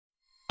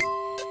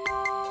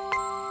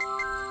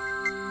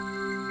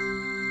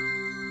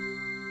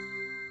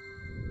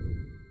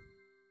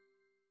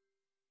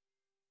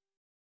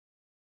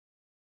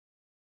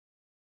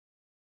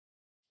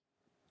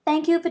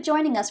Thank you for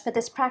joining us for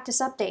this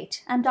practice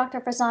update. I'm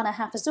Dr. Farzana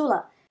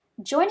Hafizullah.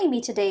 Joining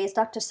me today is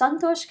Dr.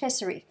 Santosh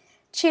Kesari,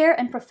 Chair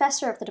and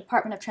Professor of the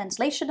Department of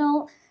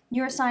Translational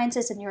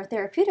Neurosciences and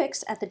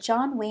Neurotherapeutics at the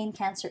John Wayne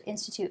Cancer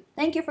Institute.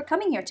 Thank you for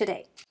coming here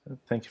today.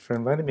 Thank you for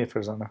inviting me,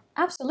 Farzana.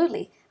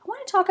 Absolutely. I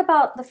want to talk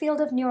about the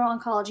field of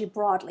neuro-oncology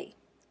broadly.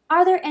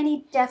 Are there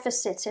any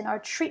deficits in our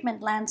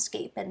treatment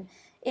landscape? And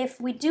if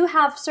we do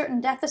have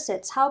certain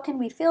deficits, how can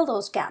we fill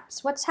those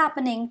gaps? What's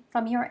happening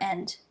from your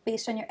end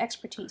based on your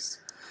expertise?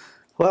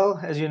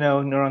 Well, as you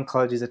know,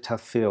 neuro-oncology is a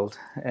tough field,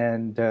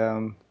 and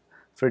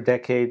for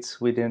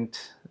decades we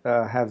didn't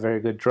have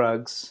very good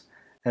drugs.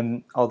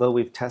 And although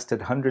we've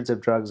tested hundreds of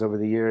drugs over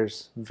the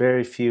years,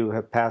 very few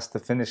have passed the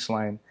finish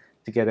line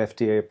to get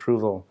FDA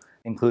approval,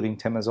 including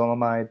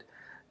temozolomide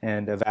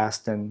and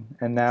Avastin.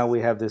 And now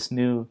we have this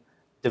new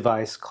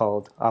device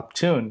called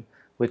Optune,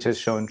 which has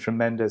shown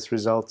tremendous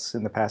results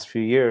in the past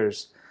few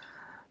years.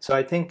 So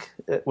I think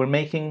we're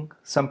making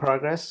some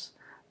progress,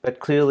 but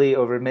clearly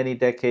over many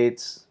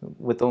decades,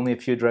 with only a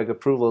few drug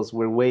approvals,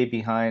 we're way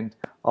behind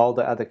all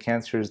the other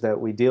cancers that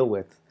we deal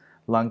with: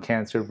 lung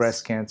cancer,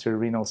 breast cancer,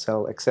 renal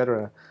cell,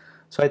 etc.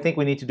 So I think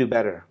we need to do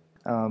better.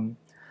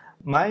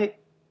 My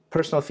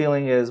personal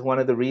feeling is one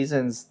of the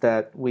reasons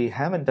that we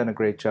haven't done a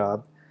great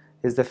job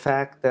is the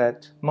fact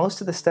that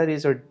most of the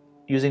studies are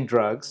using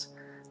drugs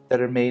that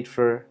are made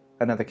for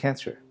another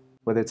cancer,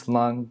 whether it's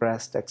lung,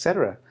 breast,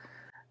 etc.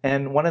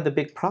 And one of the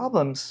big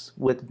problems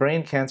with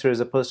brain cancer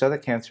as opposed to other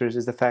cancers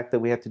is the fact that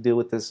we have to deal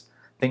with this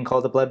thing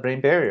called the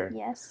blood-brain barrier.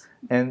 Yes.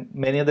 And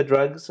many of the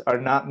drugs are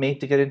not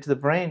made to get into the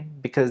brain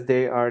because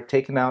they are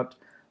taken out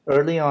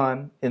early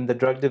on in the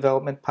drug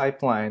development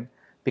pipeline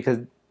because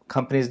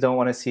companies don't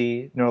want to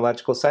see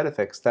neurological side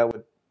effects that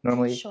would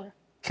normally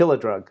kill a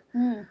drug.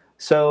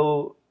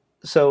 So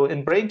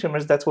in brain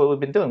tumors, that's what we've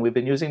been doing. We've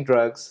been using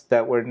drugs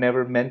that were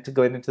never meant to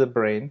go into the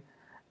brain,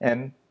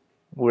 and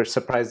we're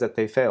surprised that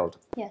they failed.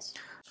 Yes.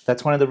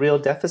 That's one of the real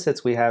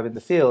deficits we have in the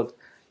field,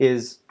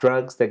 is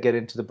drugs that get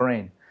into the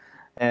brain.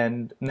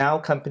 And now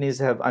companies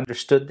have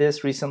understood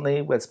this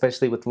recently,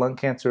 especially with lung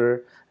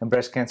cancer and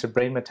breast cancer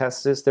brain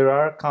metastasis. There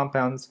are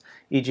compounds,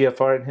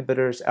 EGFR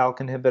inhibitors, ALK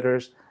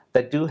inhibitors,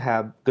 that do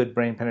have good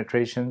brain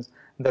penetrations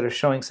that are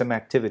showing some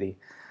activity.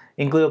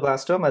 In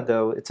glioblastoma,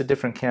 though, it's a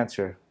different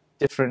cancer,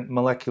 different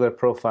molecular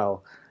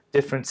profile,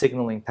 different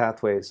signaling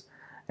pathways.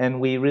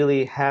 And we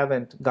really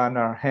haven't gotten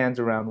our hands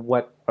around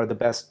what are the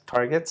best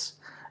targets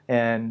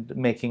and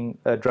making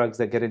drugs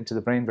that get into the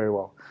brain very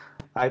well.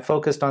 I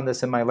focused on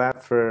this in my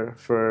lab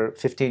for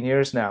 15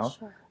 years now.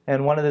 Sure.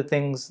 And one of the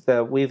things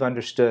that we've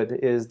understood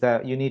is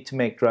that you need to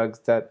make drugs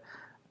that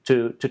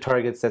to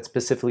targets that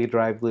specifically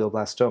drive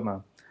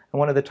glioblastoma. And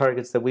one of the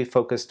targets that we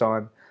focused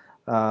on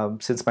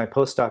since my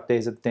postdoc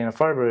days at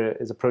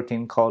Dana-Farber is a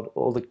protein called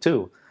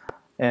OLIC2.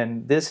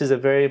 And this is a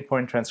very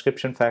important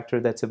transcription factor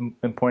that's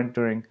important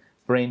during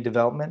brain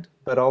development,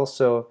 but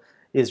also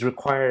is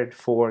required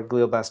for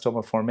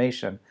glioblastoma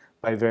formation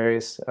by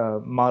various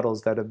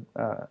models that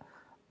have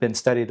been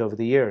studied over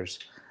the years.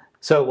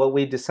 So what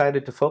we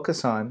decided to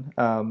focus on,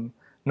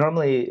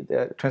 normally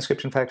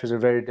transcription factors are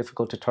very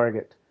difficult to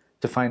target,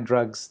 to find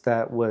drugs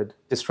that would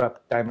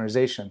disrupt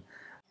dimerization.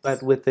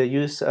 But with the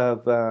use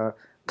of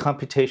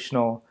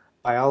computational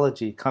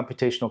biology,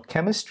 computational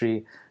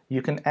chemistry,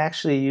 you can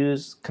actually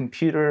use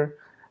computer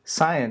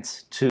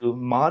science to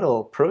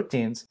model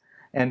proteins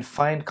and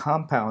find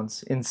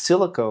compounds in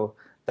silico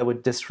that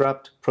would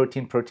disrupt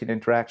protein-protein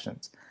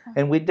interactions.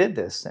 And we did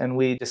this, and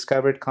we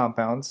discovered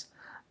compounds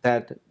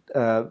that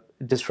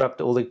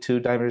disrupt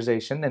OLIC2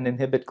 dimerization and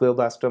inhibit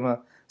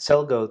glioblastoma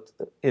cell growth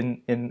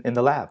in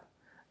the lab.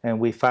 And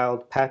we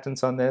filed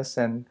patents on this,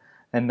 and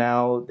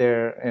now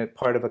they're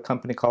part of a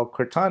company called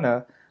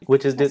Cortana,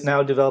 which is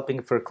now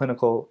developing for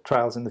clinical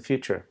trials in the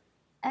future.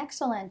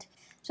 Excellent.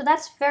 So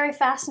that's very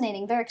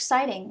fascinating, very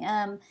exciting.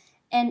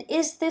 And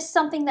is this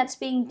something that's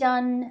being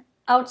done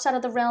outside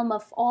of the realm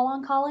of all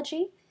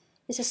oncology?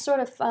 Is this sort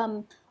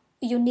of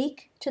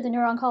unique to the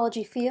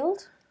neuro-oncology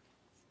field?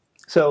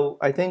 So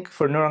I think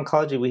for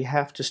neuro-oncology, we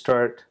have to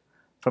start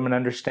from an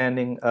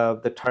understanding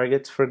of the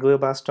targets for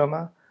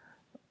glioblastoma,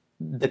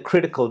 the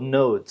critical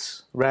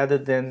nodes, rather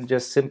than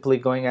just simply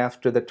going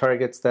after the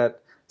targets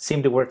that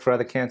seem to work for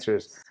other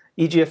cancers.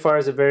 EGFR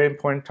is a very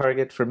important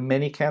target for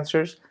many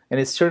cancers,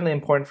 and it's certainly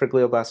important for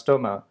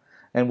glioblastoma.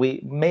 And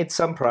we made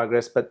some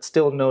progress, but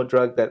still no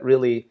drug that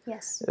really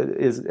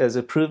is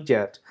approved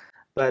yet.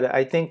 But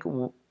I think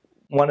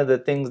one of the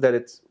things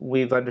that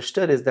we've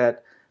understood is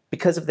that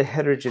because of the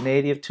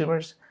heterogeneity of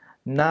tumors,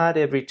 not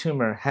every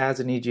tumor has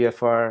an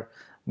EGFR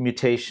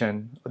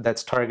mutation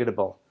that's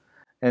targetable.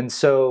 And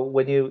so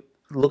when you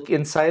look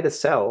inside a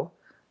cell,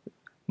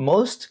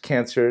 most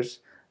cancers,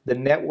 the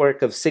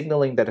network of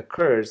signaling that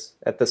occurs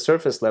at the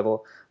surface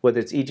level, whether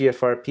it's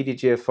EGFR,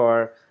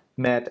 PDGFR,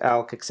 MET,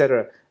 ALK,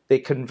 etc., they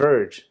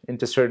converge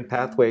into certain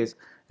pathways,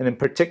 and in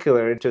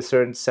particular into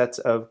certain sets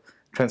of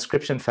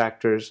transcription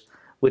factors,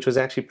 which was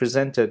actually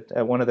presented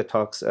at one of the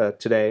talks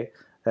today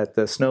at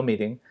the SNO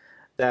meeting,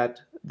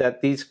 that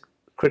these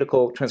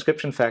critical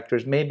transcription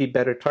factors may be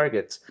better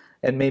targets.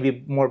 and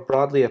maybe more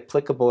broadly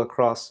applicable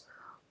across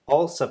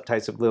all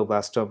subtypes of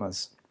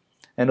glioblastomas.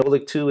 And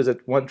OLIC2 is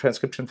one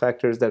transcription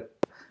factor that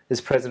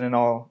is present in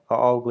all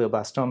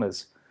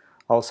glioblastomas,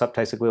 all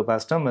subtypes of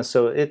glioblastomas.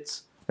 So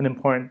it's an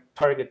important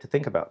target to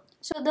think about.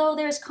 So though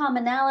there's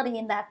commonality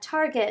in that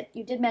target,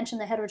 you did mention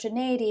the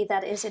heterogeneity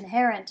that is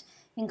inherent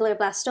in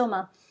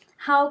glioblastoma.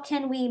 How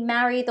can we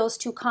marry those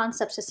two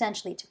concepts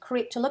essentially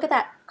to look at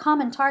that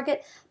common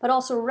target, but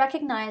also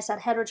recognize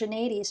that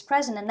heterogeneity is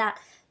present and that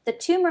the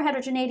tumor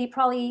heterogeneity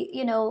probably,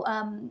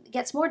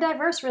 gets more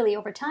diverse really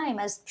over time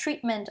as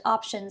treatment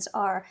options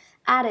are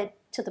added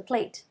to the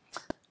plate?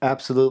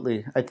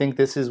 Absolutely. I think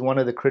this is one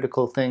of the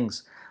critical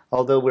things.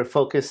 Although we're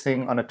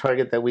focusing on a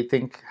target that we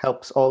think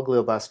helps all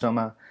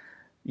glioblastoma,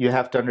 you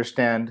have to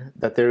understand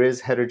that there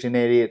is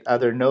heterogeneity at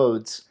other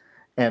nodes,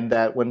 and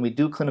that when we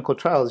do clinical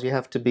trials, you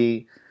have to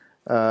be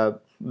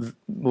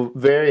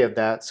wary of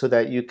that so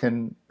that you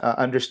can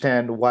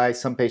understand why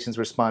some patients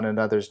respond and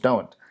others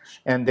don't.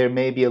 And there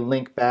may be a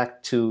link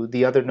back to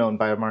the other known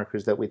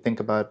biomarkers that we think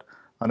about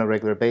on a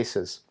regular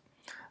basis.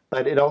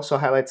 But it also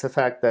highlights the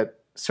fact that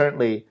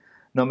certainly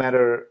no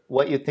matter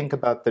what you think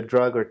about the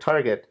drug or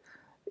target,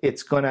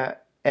 it's going to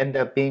end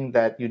up being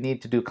that you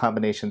need to do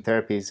combination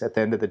therapies at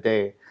the end of the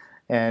day.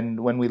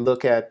 And when we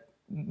look at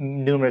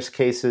numerous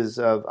cases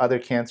of other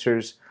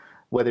cancers,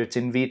 whether it's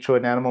in vitro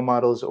in animal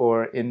models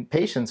or in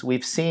patients,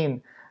 we've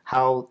seen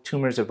how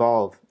tumors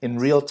evolve in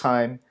real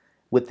time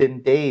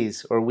within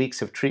days or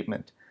weeks of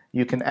treatment.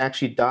 You can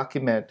actually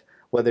document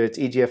whether it's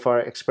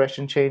EGFR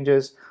expression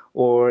changes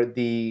or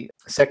the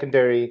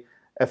secondary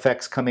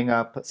effects coming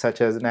up,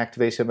 such as an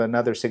activation of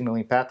another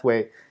signaling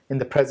pathway in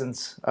the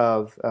presence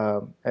of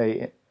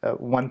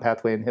one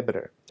pathway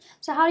inhibitor.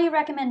 So how do you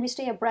recommend we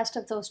stay abreast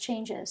of those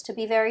changes, to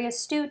be very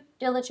astute,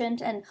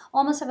 diligent, and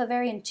almost have a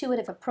very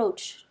intuitive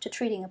approach to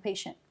treating a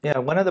patient? Yeah,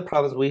 one of the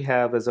problems we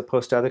have as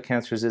opposed to other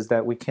cancers is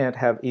that we don't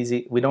have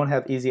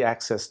easy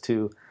access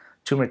to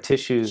tumor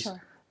tissues. Sure.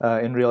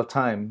 In real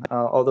time.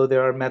 Although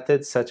there are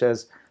methods such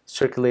as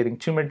circulating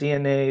tumor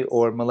DNA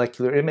or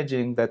molecular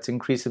imaging that's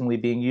increasingly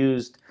being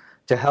used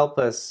to help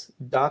us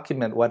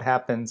document what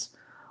happens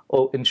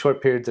in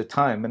short periods of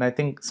time. And I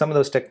think some of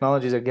those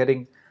technologies are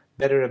getting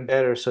better and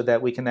better so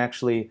that we can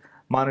actually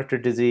monitor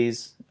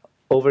disease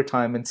over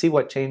time and see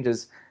what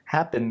changes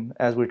happen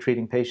as we're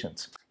treating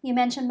patients. You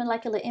mentioned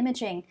molecular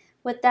imaging.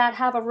 Would that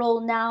have a role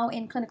now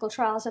in clinical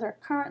trials that are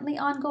currently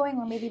ongoing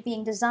or maybe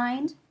being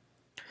designed?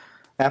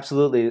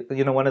 Absolutely.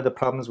 One of the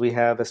problems we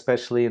have,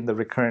 especially in the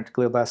recurrent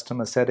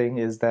glioblastoma setting,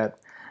 is that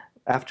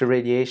after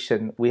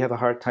radiation, we have a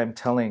hard time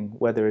telling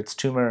whether it's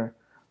tumor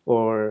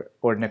or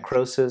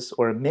necrosis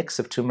or a mix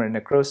of tumor and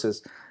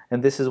necrosis.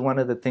 And this is one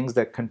of the things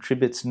that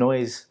contributes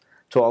noise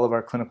to all of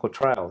our clinical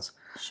trials.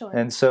 Sure.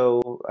 And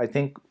so I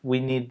think we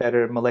need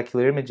better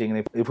molecular imaging.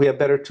 And if we have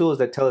better tools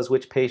that tell us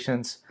which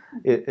patients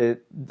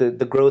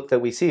the growth that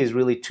we see is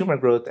really tumor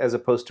growth as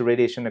opposed to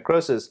radiation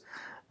necrosis,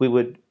 we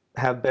would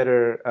have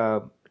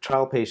better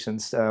trial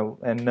patients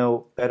and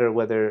know better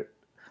whether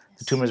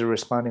the tumors are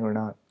responding or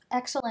not.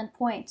 Excellent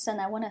points, and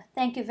I want to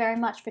thank you very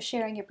much for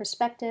sharing your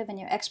perspective and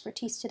your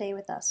expertise today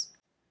with us.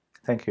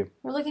 Thank you.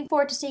 We're looking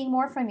forward to seeing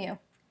more from you.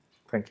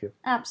 Thank you.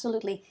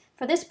 Absolutely.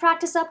 For this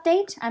practice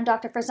update, I'm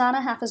Dr.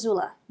 Farzana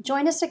Hafizullah.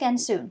 Join us again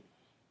soon.